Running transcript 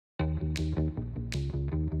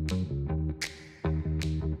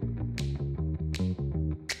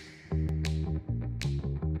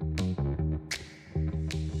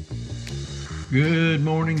Good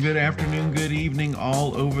morning, good afternoon, good evening,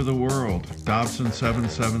 all over the world. Dobson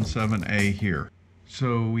 777A here.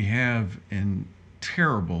 So we have in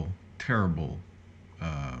terrible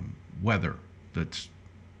um, weather that's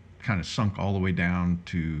kind of sunk all the way down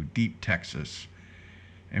to deep Texas.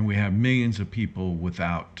 And we have millions of people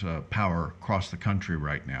without power across the country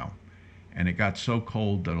right now. And it got so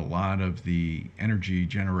cold that a lot of the energy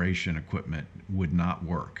generation equipment would not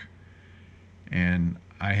work. And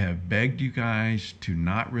I have begged you guys to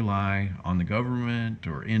not rely on the government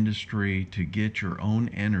or industry to get your own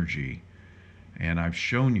energy. And I've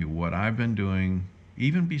shown you what I've been doing,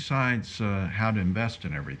 even besides how to invest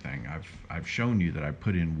in everything. I've shown you that I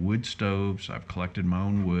put in wood stoves, I've collected my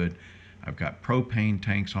own wood, I've got propane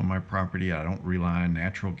tanks on my property, I don't rely on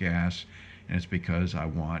natural gas, and it's because I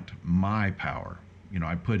want my power.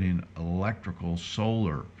 I put in electrical,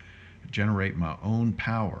 solar, generate my own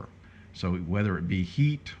power. So whether it be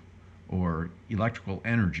heat or electrical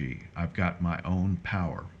energy, I've got my own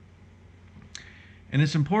power. And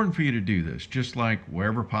it's important for you to do this, just like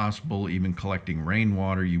wherever possible, even collecting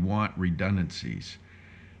rainwater, you want redundancies.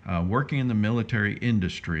 Working in the military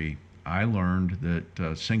industry, I learned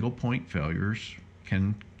that single point failures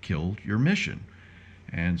can kill your mission.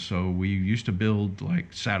 And so we used to build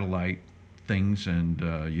like satellite things, and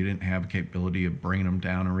you didn't have a capability of bringing them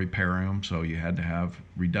down and repairing them, so you had to have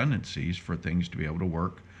redundancies for things to be able to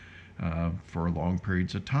work for long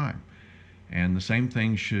periods of time. And the same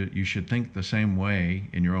thing you should think the same way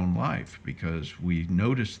in your own life, because we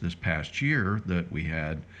noticed this past year that we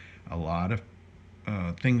had a lot of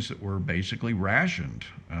things that were basically rationed.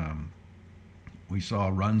 We saw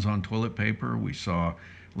runs on toilet paper, we saw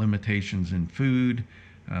limitations in food.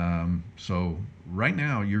 So right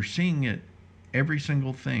now you're seeing it. Every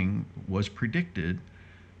single thing was predicted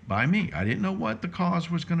by me. I didn't know what the cause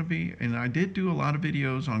was going to be, and I did do a lot of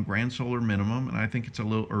videos on grand solar minimum, and I think it's a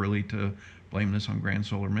little early to blame this on grand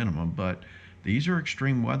solar minimum, but these are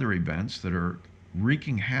extreme weather events that are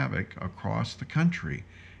wreaking havoc across the country,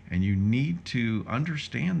 and you need to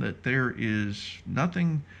understand that there is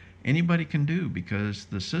nothing anybody can do because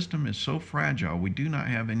the system is so fragile. We do not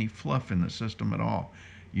have any fluff in the system at all.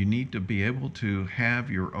 You need to be able to have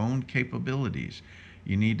your own capabilities.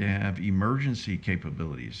 You need to have emergency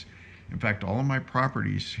capabilities. In fact, all of my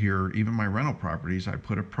properties here, even my rental properties, I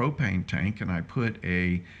put a propane tank and I put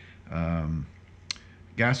a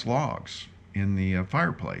gas logs in the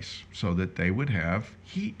fireplace so that they would have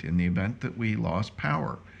heat in the event that we lost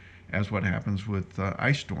power, as what happens with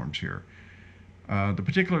ice storms here. The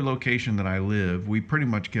particular location that I live, we pretty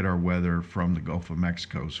much get our weather from the Gulf of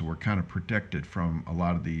Mexico, so we're kind of protected from a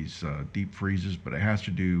lot of these deep freezes, but it has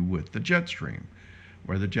to do with the jet stream,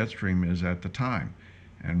 where the jet stream is at the time.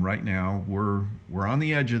 And right now we're on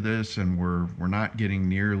the edge of this, and we're not getting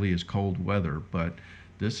nearly as cold weather, but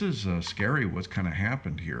this is scary what's kind of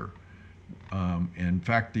happened here. In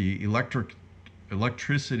fact, the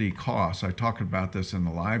electricity costs, I talked about this in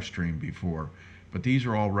the live stream before, but these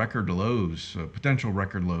are all record lows, potential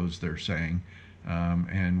record lows, they're saying,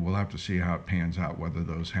 and we'll have to see how it pans out, whether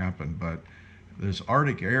those happen. But this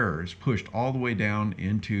Arctic air is pushed all the way down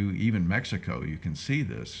into even Mexico. You can see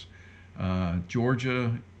this.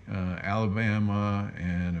 Georgia, Alabama,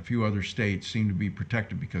 and a few other states seem to be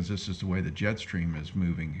protected because this is the way the jet stream is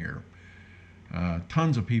moving here.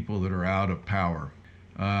 Tons of people that are out of power.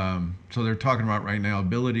 So they're talking about right now,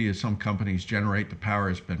 ability of some companies generate the power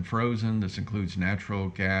has been frozen. This includes natural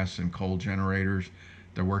gas and coal generators.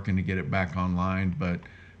 They're working to get it back online, but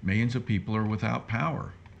millions of people are without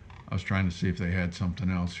power. I was trying to see if they had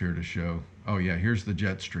something else here to show. Oh yeah, here's the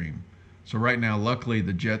jet stream. So right now, luckily,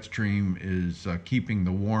 the jet stream is keeping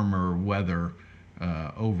the warmer weather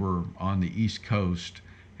over on the East Coast,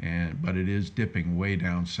 but it is dipping way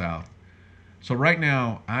down south. So right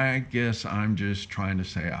now, I guess I'm just trying to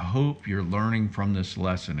say, I hope you're learning from this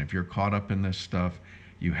lesson. If you're caught up in this stuff,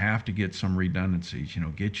 you have to get some redundancies.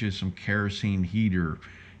 Get you some kerosene heater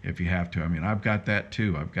if you have to. I mean, I've got that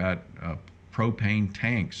too. I've got propane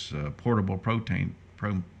tanks, portable propane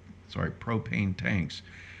tanks.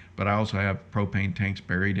 But I also have propane tanks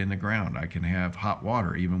buried in the ground. I can have hot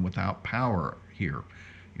water even without power here.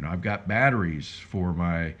 I've got batteries for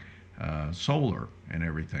my solar and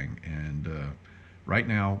everything. And right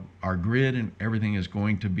now, our grid and everything is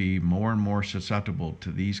going to be more and more susceptible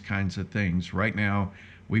to these kinds of things. Right now,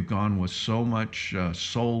 we've gone with so much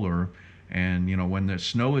solar, and when the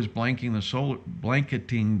snow is blanketing the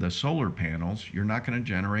solar panels, you're not going to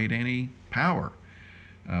generate any power.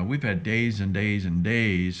 We've had days and days and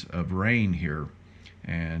days of rain here,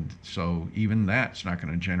 and so even that's not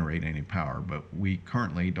going to generate any power. But we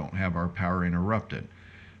currently don't have our power interrupted.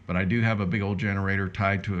 but I do have a big old generator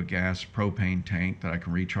tied to a gas propane tank that I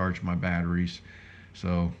can recharge my batteries.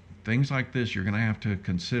 So things like this, you're going to have to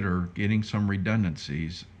consider getting some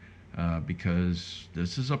redundancies because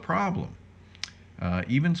this is a problem.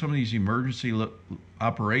 Even some of these emergency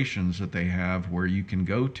operations that they have where you can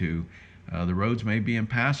go to, the roads may be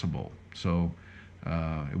impassable. So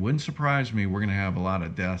it wouldn't surprise me we're going to have a lot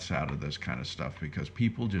of deaths out of this kind of stuff because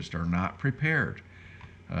people just are not prepared.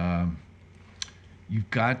 Um, you've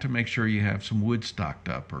got to make sure you have some wood stocked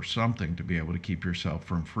up or something to be able to keep yourself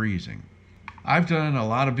from freezing. I've done a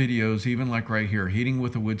lot of videos, even like right here, heating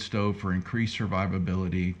with a wood stove for increased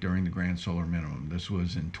survivability during the Grand Solar Minimum. This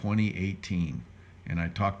was in 2018. And I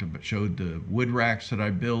showed the wood racks that I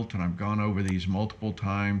built, and I've gone over these multiple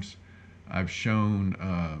times. I've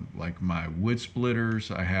shown like my wood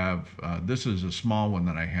splitters. I have, this is a small one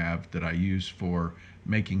that I have that I use for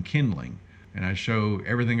making kindling. And I show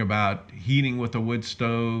everything about heating with a wood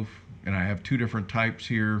stove, and I have two different types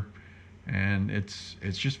here. And it's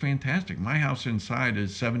just fantastic. My house inside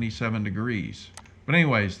is 77 degrees. But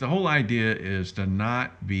anyways, the whole idea is to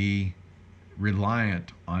not be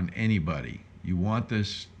reliant on anybody. You want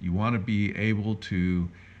to be able to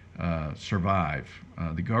survive.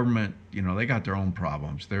 The government, they got their own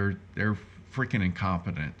problems. They're freaking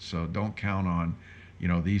incompetent. So don't count on,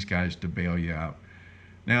 these guys to bail you out.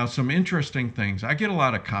 Now, some interesting things. I get a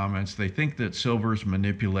lot of comments. They think that silver's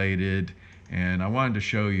manipulated. And I wanted to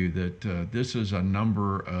show you that this is a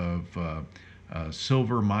number of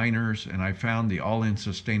silver miners, and I found the all-in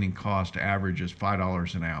sustaining cost average is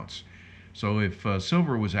 $5 an ounce. So if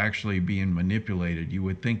silver was actually being manipulated, you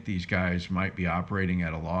would think these guys might be operating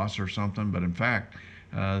at a loss or something, but in fact,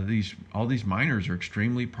 all these miners are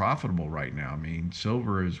extremely profitable right now. I mean,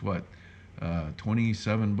 silver is what,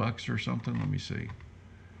 27 bucks or something? Let me see.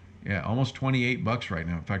 Yeah, almost 28 bucks right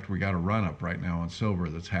now. In fact, we got a run up right now on silver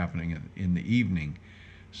that's happening in the evening.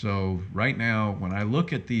 So right now, when I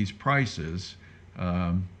look at these prices,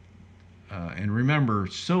 and remember,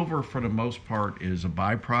 silver for the most part is a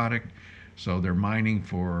byproduct. So they're mining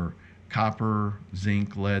for copper,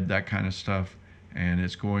 zinc, lead, that kind of stuff, and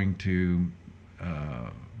it's going to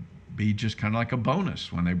be just kind of like a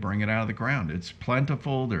bonus when they bring it out of the ground. It's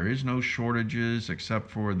plentiful. There is no shortages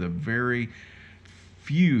except for the very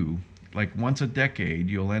few, like once a decade,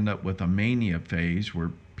 you'll end up with a mania phase where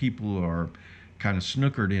people are kind of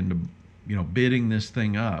snookered into, bidding this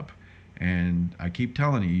thing up. And I keep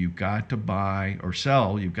telling you, you've got to buy or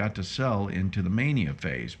sell, you've got to sell into the mania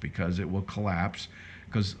phase because it will collapse,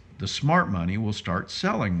 because the smart money will start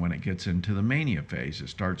selling when it gets into the mania phase. It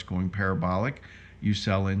starts going parabolic. You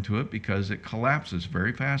sell into it because it collapses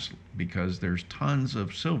very fast because there's tons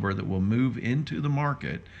of silver that will move into the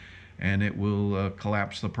market and it will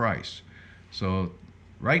collapse the price. So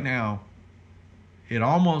right now, it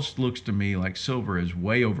almost looks to me like silver is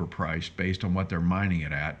way overpriced based on what they're mining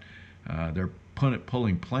it at. They're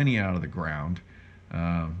pulling plenty out of the ground.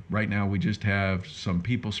 Right now, we just have some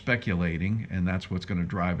people speculating, and that's what's going to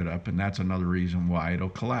drive it up, and that's another reason why it'll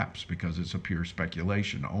collapse, because it's a pure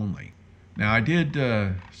speculation only. Now,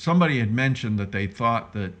 somebody had mentioned that they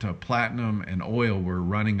thought that platinum and oil were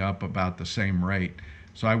running up about the same rate.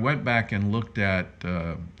 So I went back and looked at,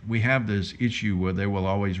 we have this issue where they will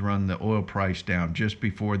always run the oil price down just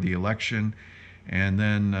before the election, and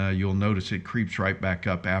then you'll notice it creeps right back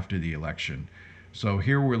up after the election. So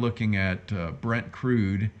here we're looking at Brent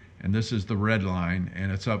crude, and this is the red line,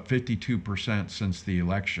 and it's up 52% since the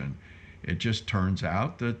election. It just turns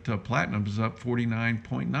out that platinum is up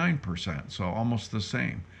 49.9%, so almost the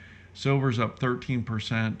same. Silver's up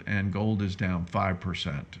 13%, and gold is down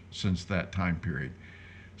 5% since that time period.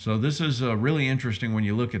 So this is really interesting when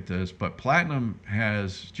you look at this, but platinum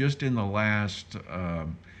has, just in the last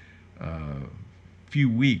few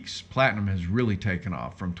weeks, platinum has really taken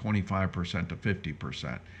off from 25% to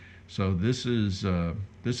 50%. So this is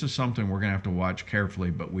something we're going to have to watch carefully,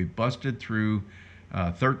 but we've busted through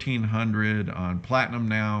 1,300 on platinum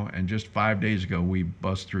now, and just 5 days ago we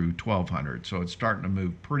bust through 1,200, so it's starting to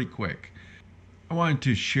move pretty quick. I wanted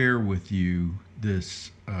to share with you this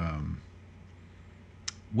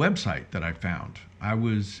website that I found. I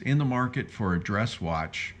was in the market for a dress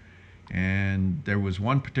watch, and there was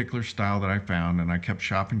one particular style that I found, and I kept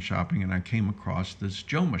shopping, and I came across this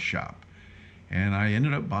Joma shop. And I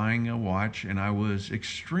ended up buying a watch, and I was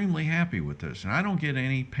extremely happy with this. And I don't get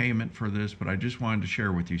any payment for this, but I just wanted to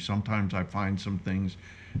share with you. Sometimes I find some things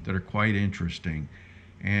that are quite interesting.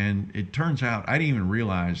 And it turns out, I didn't even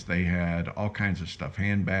realize they had all kinds of stuff,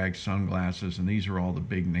 handbags, sunglasses, and these are all the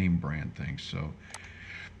big name brand things. So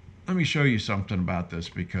let me show you something about this,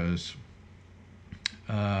 because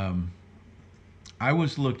I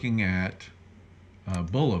was looking at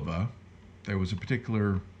Bulova. There was a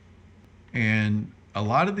particular, and a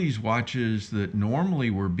lot of these watches that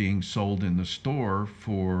normally were being sold in the store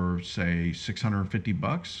for say 650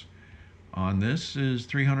 bucks, on this is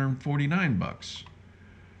 349 bucks.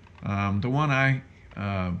 The one I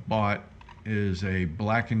bought is a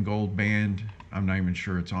black and gold band. I'm not even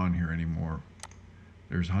sure it's on here anymore.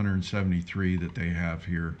 There's 173 that they have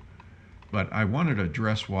here. But I wanted a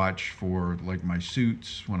dress watch for like my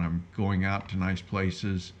suits when I'm going out to nice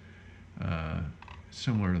places.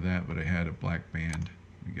 Similar to that, but I had a black band.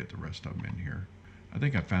 Let me get the rest of them in here. I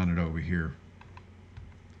think I found it over here.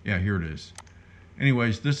 Yeah, here it is.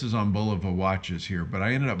 Anyways, this is on Bulova watches here, but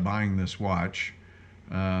I ended up buying this watch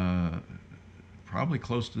probably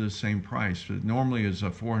close to the same price. It normally is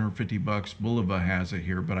 450 bucks. Bulova has it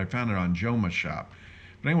here, but I found it on Joma Shop.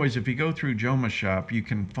 But anyways, if you go through Joma Shop, you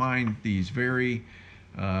can find these very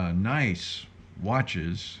nice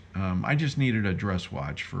watches. I just needed a dress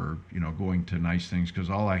watch for, you know, going to nice things,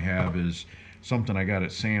 because all I have is something I got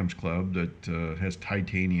at Sam's Club that has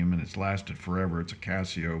titanium and it's lasted forever. It's a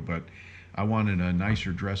Casio, but I wanted a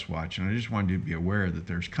nicer dress watch, and I just wanted you to be aware that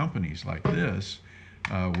there's companies like this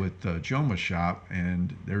with Joma Shop,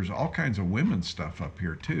 and there's all kinds of women's stuff up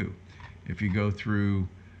here too. If you go through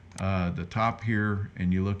the top here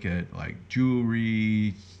and you look at like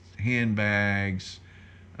jewelry, handbags,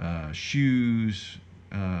 shoes,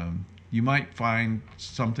 you might find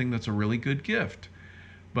something that's a really good gift.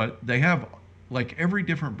 But they have like every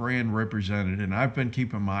different brand represented, and I've been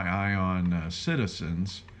keeping my eye on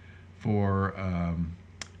Citizens for,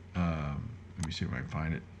 let me see if I can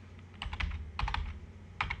find it.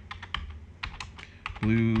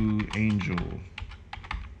 Blue Angel.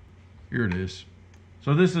 Here it is.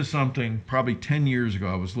 So this is something probably 10 years ago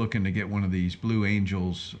I was looking to get one of these Blue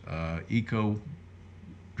Angels Eco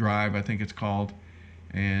Drive, I think it's called.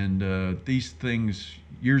 And these things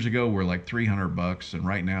years ago were like 300 bucks, and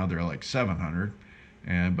right now they're like 700.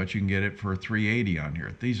 But you can get it for 380 on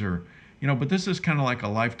here. These are, you know, but this is kind of like a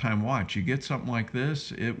lifetime watch. You get something like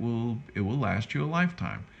this, it will last you a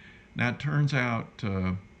lifetime. Now it turns out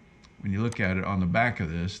when you look at it on the back of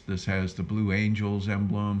this has the Blue Angels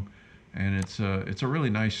emblem, and it's a really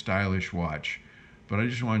nice stylish watch. But I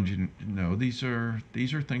just wanted you to know these are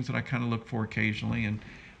things that I kind of look for occasionally, and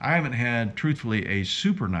I haven't had, truthfully, a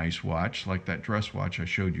super nice watch like that dress watch I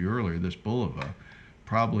showed you earlier, this Bulova,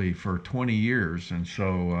 probably for 20 years, and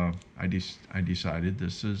so I decided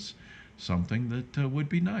this is something that would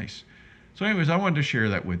be nice. So anyways, I wanted to share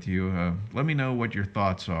that with you. Let me know what your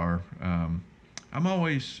thoughts are. I'm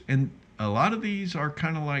always, and a lot of these are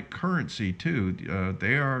kind of like currency too.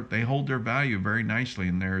 They hold their value very nicely,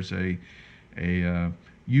 and there's a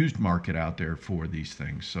used market out there for these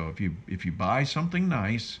things. So if you buy something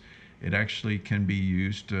nice, it actually can be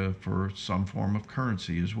used for some form of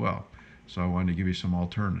currency as well. So I wanted to give you some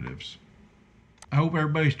alternatives. I hope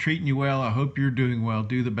everybody's treating you well. I hope you're doing well.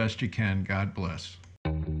 Do the best you can. God bless.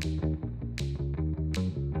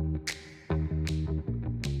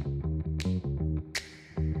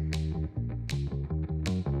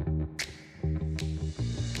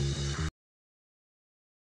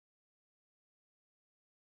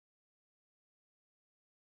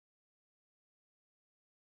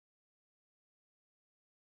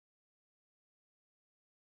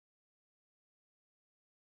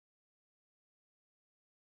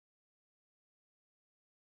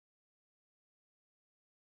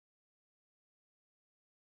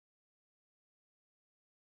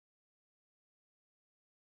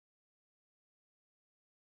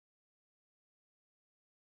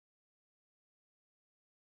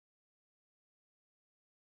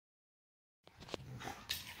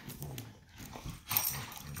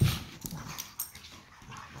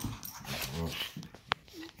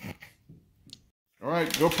 All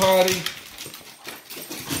right, go potty.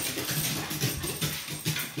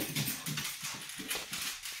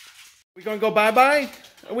 We gonna go bye-bye?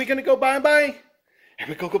 Are we gonna go bye-bye? Here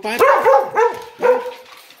we go bye-bye.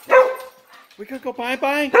 We gonna go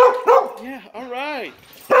bye-bye? Yeah, all right.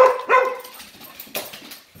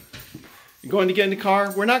 You going to get in the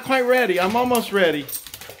car? We're not quite ready. I'm almost ready.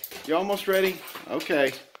 You almost ready?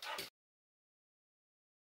 Okay.